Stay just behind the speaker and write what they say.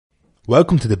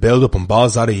Welcome to the build-up on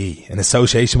Balls.ie in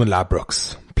association with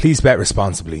Ladbrokes. Please bet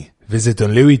responsibly. Visit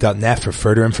dunlewy.net for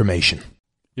further information.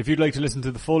 If you'd like to listen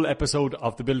to the full episode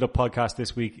of the Build Up podcast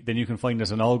this week, then you can find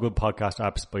us on all good podcast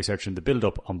apps by searching the Build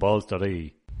Up on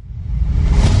Balls.ie.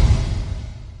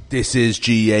 This is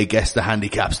GEA Guess the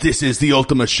Handicaps. This is the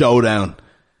ultimate showdown.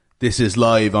 This is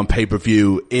live on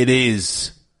pay-per-view. It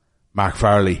is Mark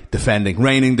Farley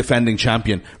reigning defending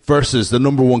champion versus the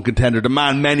number one contender, the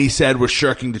man many said was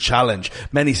shirking the challenge,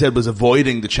 many said was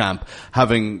avoiding the champ,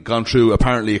 having gone through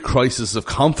apparently a crisis of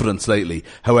confidence lately.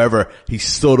 However, he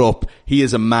stood up, he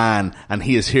is a man, and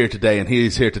he is here today, and he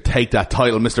is here to take that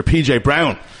title, Mr. PJ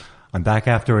Brown. I'm back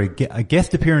after a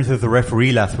guest appearance as a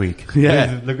referee last week.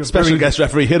 Yeah, special guest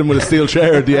referee hit him with a steel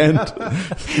chair at the end.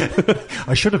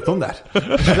 I should have done that.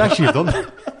 I should actually have done that.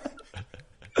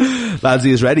 Lads,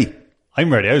 he is ready. I'm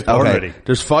ready. I was born ready.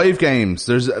 There's 5 games.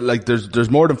 There's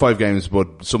more than 5 games,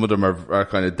 but some of them are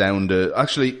kind of down to...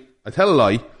 Actually, I tell a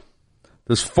lie.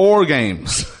 There's 4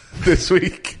 games this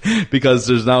week because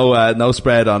there's no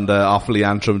spread on the Offaly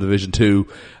Antrim Division 2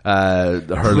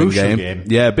 the hurling game.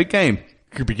 Yeah, big game.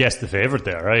 Could be guessed the favourite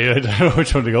there, right? I don't know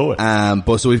which one to go with.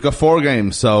 But so we've got 4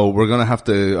 games, so we're gonna have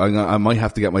to, I might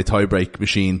have to get my tie-break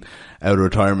machine out of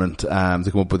retirement, to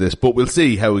come up with this, but we'll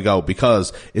see how we go,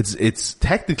 because it's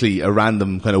technically a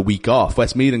random kind of week off.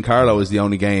 Westmeath and Carlow is the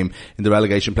only game in the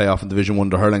relegation playoff in Division 1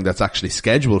 to hurling that's actually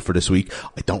scheduled for this week.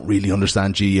 I don't really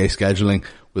understand GEA scheduling.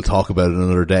 We'll talk about it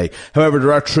another day. However,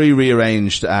 there are 3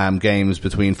 rearranged games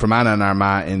between Fermanagh and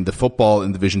Armagh in the football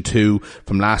in Division 2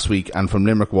 from last week, and from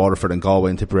Limerick, Waterford and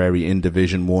Galway and Tipperary in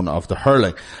Division 1 of the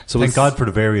hurling. So thank God for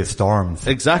the various storms.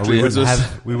 Exactly.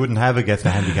 We wouldn't have against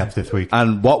the handicaps this week.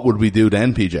 And what would we do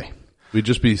then, PJ? We'd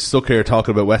just be stuck here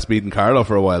talking about Westmeath and Carlow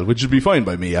for a while, which would be fine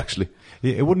by me, actually.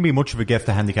 It wouldn't be much of a guess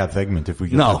the handicap segment if we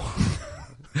just... No.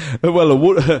 Well, a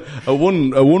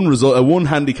one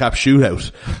handicap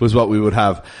shootout was what we would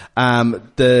have.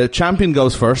 The champion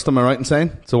goes first, am I right in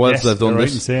saying? So whilst I've done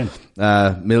this,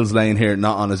 Mills Lane here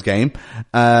not on his game.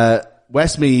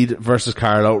 Westmeath versus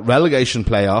Carlow, relegation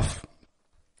playoff.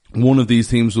 One of these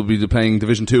teams will be playing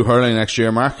Division 2 hurling next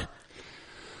year, Mark.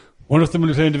 One of them will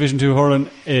be playing Division 2 hurling.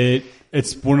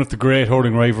 It's one of the great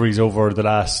hurling rivalries over the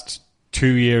last 2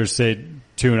 years, say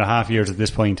 2.5 years at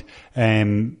this point.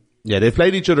 Yeah, they've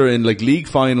played each other in like league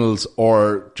finals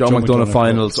or Joe McDonagh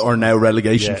finals or now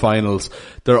relegation finals.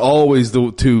 They're always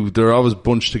they're always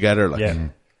bunched together.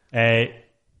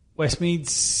 Westmeath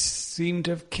seem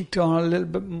to have kicked on a little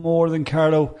bit more than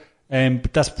Carlow,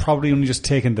 but that's probably only just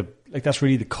taken that's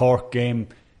really the Cork game.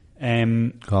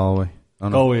 Galway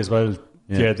as well.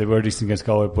 Yeah, they were decent against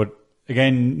Galway, but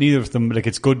again, neither of them,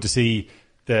 it's good to see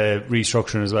the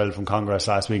restructuring as well from Congress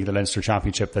last week in the Leinster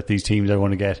Championship, that these teams are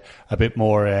going to get a bit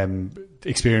more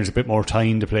experience, a bit more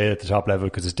time to play at the top level,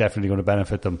 because it's definitely going to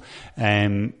benefit them.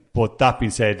 But that being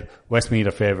said, Westmeath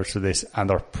are favourites for this, and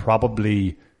they're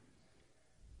probably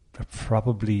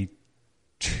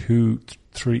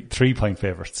 3-point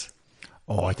favourites.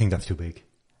 Oh, I think that's too big.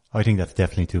 I think that's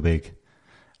definitely too big.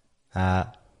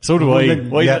 So do I.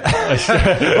 Well,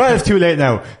 it's too late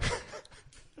now.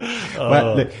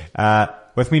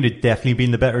 Westmeath have definitely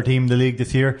been the better team in the league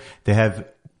this year. They have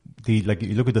you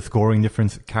look at the scoring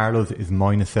difference. Carlow's is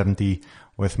 -70,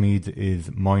 Westmeath is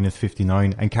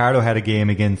 -59, and Carlow had a game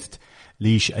against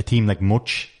Laois, a team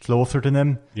much closer to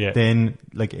them than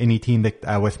any team that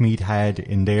Westmeath had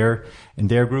in their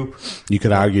group. You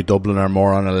could argue Dublin are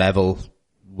more on a level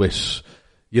with,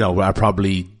 are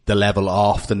probably the level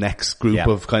off the next group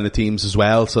of kind of teams as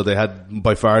well. So they had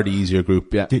by far the easier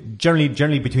group. Yeah.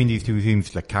 Generally between these two teams,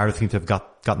 Carlow seems to have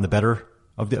gotten the better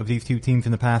of these two teams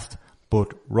in the past.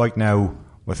 But right now,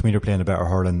 Westmeath are playing a better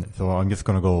hurling. So I'm just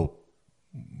going to go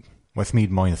Westmeath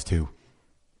 -2.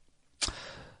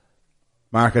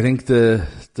 Mark, I think the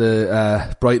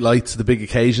bright lights, the big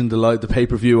occasion, the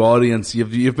pay-per-view audience,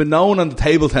 you've been known on the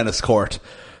table tennis court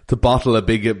to bottle a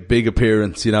big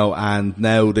appearance, and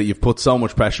now that you've put so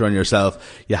much pressure on yourself,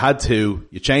 you had 2,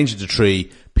 you changed it to 3.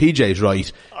 PJ's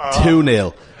right.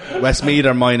 2-0. Westmeath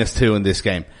are -2 in this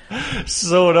game.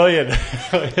 So annoying.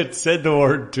 I had said the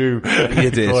word 2.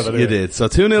 You did. So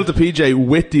 2-0 to PJ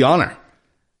with the honour.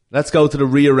 Let's go to the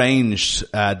rearranged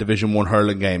Division 1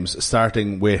 hurling games,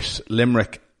 starting with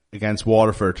Limerick against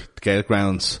Waterford, the Gaelic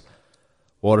Grounds.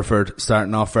 Waterford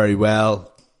starting off very well.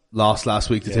 Lost last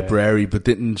week to Tipperary, but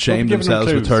didn't shame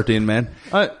themselves with 13 men.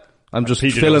 I'm just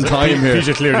filling time here.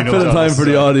 Filling time for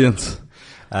the audience.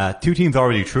 2 teams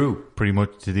already through pretty much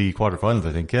to the quarterfinals,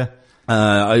 I think, yeah?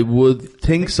 I would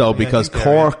think so, because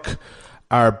Cork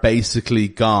are basically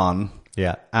gone.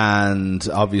 Yeah. And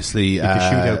obviously,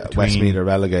 Westmeath are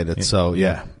relegated, so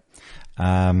yeah.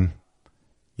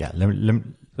 Yeah,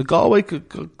 Galway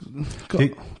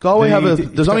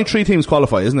there's only 3 teams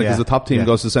qualify, isn't it? Because the top team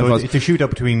goes to the semi-finals. It's a shootout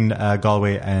between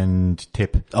Galway and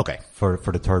Tip. Okay. For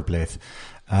the third place.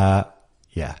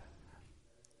 Yeah.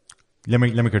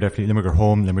 Limerick are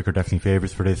home. Limerick are definitely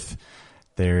favourites for this.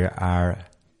 There are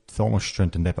so much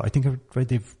strength in depth. I think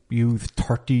they'd used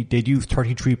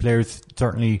 33 players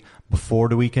certainly before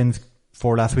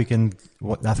last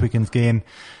weekend's game.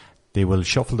 They will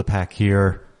shuffle the pack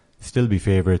here, still be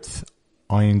favourites.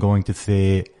 I am going to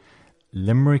say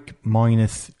Limerick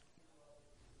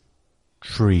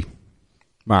 -3.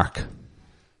 Mark. I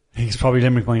think it's probably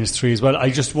Limerick -3 as well. I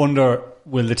just wonder,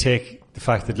 will they take the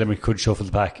fact that Limerick could shuffle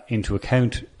the pack into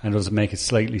account, and does it make it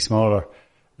slightly smaller?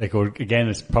 Like, or again,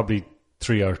 it's probably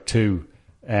 3 or 2.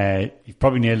 You've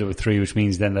probably nailed it with 3, which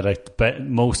means then that all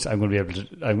I'm going to be able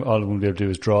to do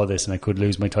is draw this, and I could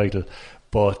lose my title.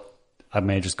 But I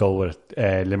may just go with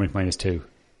Limerick -2.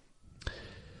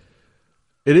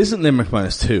 It isn't Limerick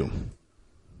 -2.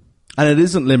 And it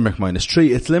isn't Limerick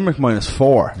 -3. It's Limerick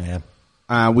 -4. Yeah.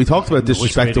 We talked about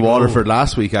disrespect to Waterford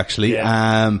last week, actually.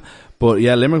 Yeah. But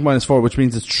yeah, Limerick -4, which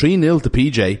means it's 3-0 to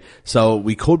PJ. So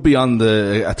we could be on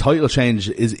a title change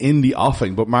is in the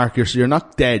offing. But Mark, you're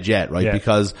not dead yet, right? Yeah.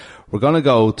 Because we're going to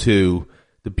go to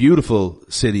the beautiful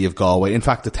city of Galway. In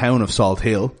fact, the town of Salt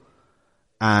Hill.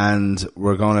 And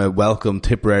we're going to welcome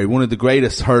Tipperary. One of the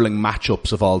greatest hurling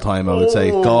matchups of all time, I would say.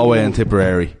 Galway and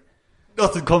Tipperary.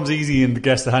 Nothing comes easy in the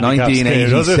guess the handicap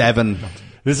 1987.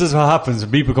 This is what happens when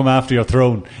people come after your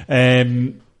throne.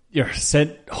 You're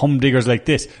sent humdiggers like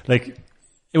this. Like,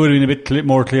 it would have been a bit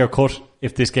more clear cut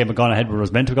if this game had gone ahead where it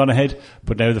was meant to have gone ahead.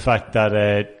 But now the fact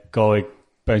that Galway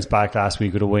bounced back last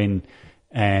week with a win,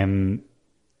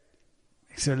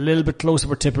 it's a little bit closer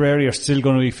for Tipperary, are still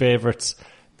going to be favourites.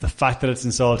 The fact that it's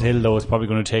in Salt Hill, though, is probably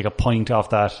going to take a point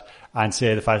off that, and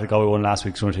say the fact that Galway won last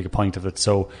week is going to take a point of it.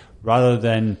 So rather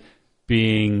than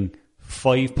being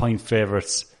 5-point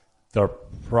favourites, they're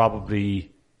probably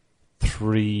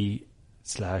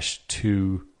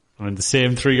 3/2. I'm in the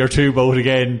same 3 or 2 boat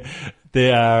again.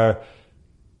 They are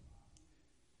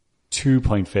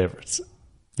 2-point favourites.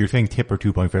 You're saying Tip are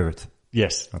 2-point favourites?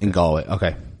 Yes. Okay. In Galway.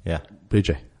 Okay. Yeah.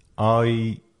 PJ.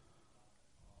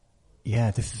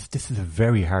 Yeah, this is a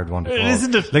very hard one to call.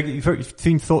 Isn't it? Like, you've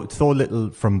seen so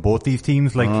little from both these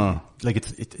teams. Like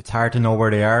it's hard to know where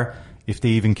they are, if they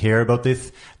even care about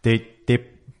this.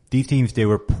 These teams, they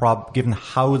were given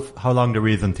how long there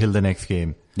is until the next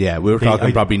game. Yeah, we were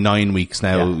talking probably 9 weeks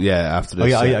now. Yeah, after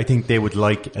this. I think they would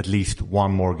like at least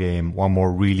one more game, one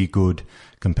more really good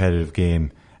competitive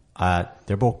game.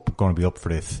 They're both going to be up for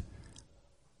this.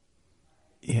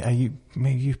 Yeah,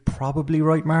 you're probably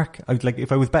right, Mark. I would, like,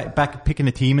 if I was back picking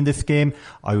a team in this game,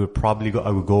 I would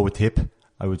go with Tip.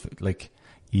 I would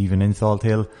even in Salt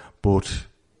Hill, but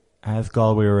as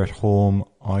Galway are at home,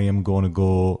 I am going to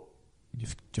go.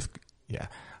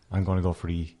 I'm going to go for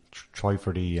try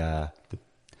for the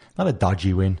not a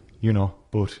dodgy win,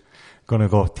 but going to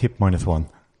go Tip -1.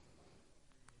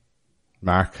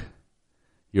 Mark,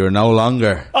 you're no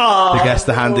longer the Guess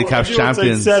the Handicaps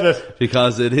champions,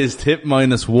 because it is Tip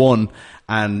 -1,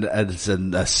 and it's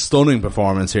a stunning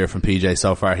performance here from PJ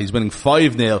so far. He's winning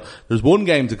 5-0. There's one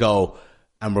game to go,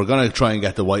 and we're going to try and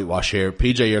get the whitewash here.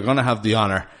 PJ, you're going to have the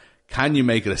honour. Can you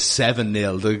make it a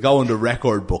 7-0 to go in the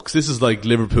record books? This is like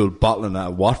Liverpool bottling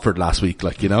at Watford last week,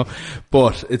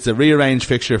 But it's a rearranged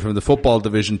fixture from the Football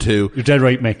Division 2. You're dead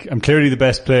right, Mick. I'm clearly the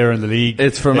best player in the league.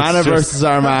 It's Fermanagh versus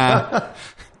Armagh.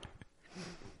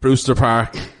 Brewster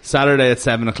Park, Saturday at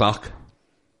 7:00.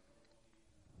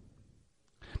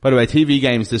 By the way, TV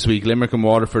games this week. Limerick and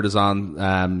Waterford is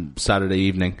on Saturday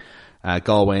evening.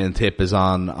 Galway and Tip is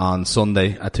on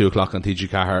Sunday at 2:00 on TG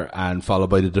Cahir, and followed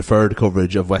by the deferred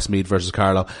coverage of Westmeath versus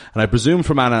Carlow. And I presume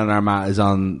Fermanagh and Armagh is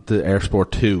on the Air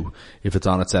Sport 2 if it's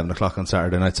on at 7:00 on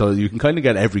Saturday night. So you can kind of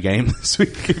get every game this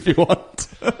week if you want.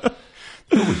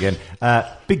 Again,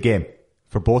 big game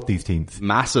for both these teams.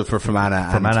 Massive for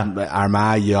Fermanagh. And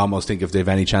Armagh, you almost think if they have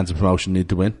any chance of promotion, need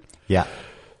to win. Yeah.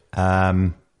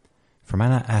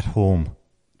 Fermanagh at home.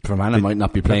 Fermanagh might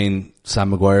not be playing Sam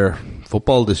Maguire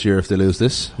football this year if they lose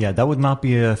this. Yeah, that would not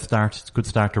be a good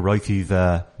start to Ricey's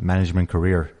management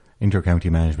career,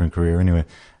 inter-county management career anyway.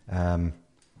 If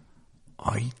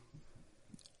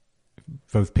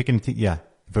I was picking a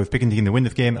team to win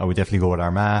this game, I would definitely go with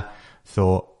Armagh.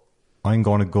 So I'm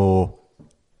going to go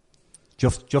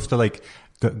just to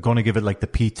going to give it like the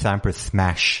Pete Sampras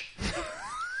smash.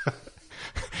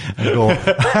 And go on.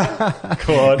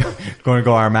 Going to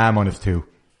go Armagh -2.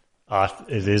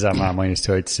 It is Armagh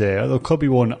 -2, I'd say. Although it could be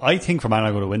one. I think Fermanagh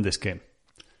are going to win this game.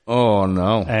 Oh,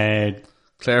 no.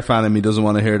 Clare fan in me doesn't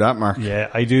want to hear that, Mark. Yeah,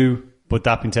 I do. But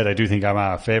that being said, I do think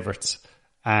Armagh are favourites.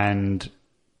 And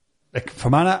like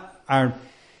Fermanagh are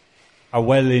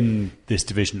well in this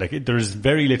division. Like there's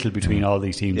very little between all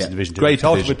these teams in Division 2. Great We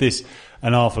talked division. about this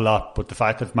an awful lot, but the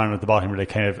fact that Fermanagh at the bottom, where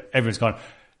everyone's gone.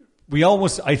 We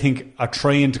almost, I think, are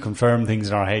trying to confirm things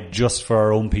in our head just for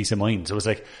our own peace of mind. So it's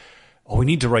like, we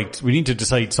need to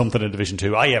decide something in Division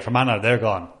 2. Fermanagh, they're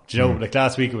gone. Do you know, like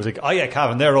last week it was like,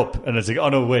 Cavan, they're up. And it's like, oh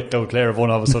no, wait, no, Clare have won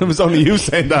all of a sudden. It was only you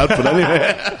saying that, but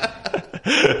anyway.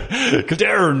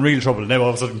 Kildare are in real trouble. Now all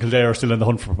of a sudden Kildare are still in the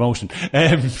hunt for promotion.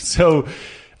 So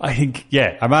I think,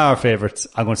 Armagh are favourites.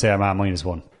 I'm going to say Armagh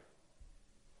 -1.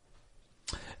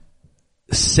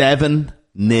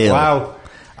 7-0. Wow.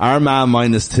 Armagh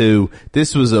 -2.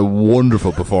 This was a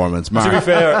wonderful performance. Mark, To be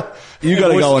fair, you got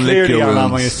to go and lick your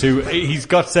Armagh wounds. -2. He's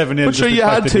got 7-0. But sure, you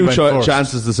had 2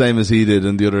 chances the same as he did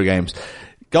in the other games.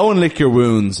 Go and lick your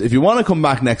wounds. If you want to come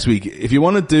back next week, if you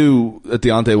want to do a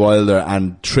Deontay Wilder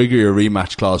and trigger your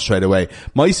rematch clause straight away,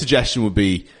 my suggestion would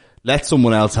be let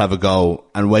someone else have a go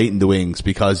and wait in the wings,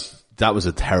 because that was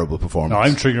a terrible performance. No,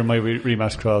 I'm triggering my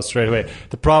rematch clause straight away.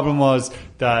 The problem was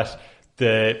that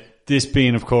this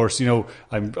being, of course, you know,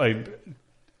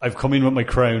 I've come in with my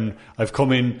crown. I've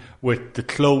come in with the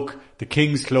cloak, the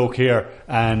king's cloak here,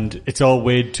 and it's all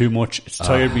weighed too much. It's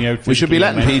tired me out. We should be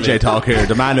letting PJ talk here,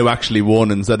 the man who actually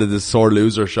won instead of this sore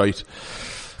loser shite.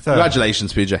 So,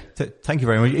 Congratulations, PJ. Thank you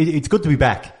very much. It's good to be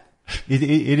back.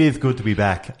 It is good to be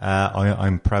back.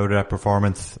 I'm proud of that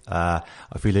performance. I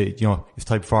feel it's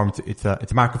type of performance. It's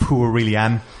a mark of who I really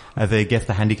am as a guest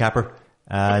handicapper.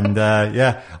 And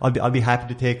I'll be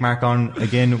happy to take Mark on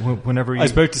again whenever he, I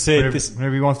was about to say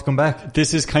whenever he wants to come back.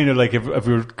 This is kind of like, if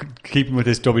we were keeping with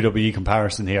this WWE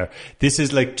comparison here, this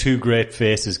is like two great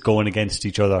faces going against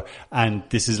each other, and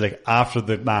this is like after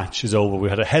the match is over, we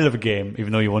had a hell of a game,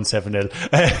 even though you won 7-0,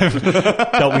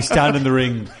 that we stand in the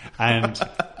ring and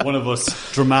one of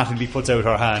us dramatically puts out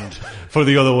her hand for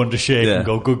the other one to shake and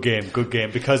go, good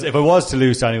game. Because if I was to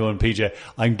lose to anyone, PJ,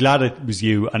 I'm glad it was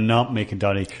you and not Mick and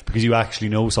Donny, because you actually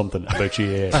know something about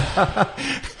GAA.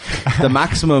 The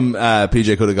maximum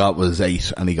PJ could have got was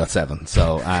 8 and he got 7.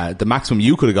 So the maximum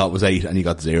you could have got was 8 and you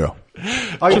got 0.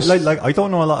 I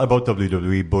don't know a lot about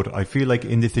WWE, but I feel like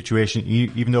in this situation,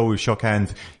 even though we shook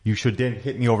hands, you should then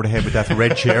hit me over the head with that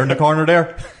red chair in the corner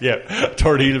there. Yeah,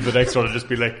 third heel of the next one and just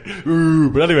be like, ooh.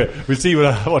 But anyway, we'll see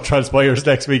what transpires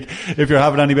next week. If you're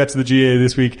having any bets in the GAA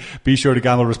this week, be sure to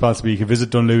gamble responsibly. You can visit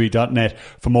dunlewy.net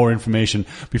for more information.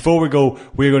 Before we go,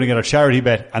 we're going to get our charity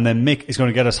bet, and then Mick is going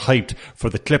to get us hyped for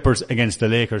the Clippers against the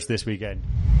Lakers this weekend.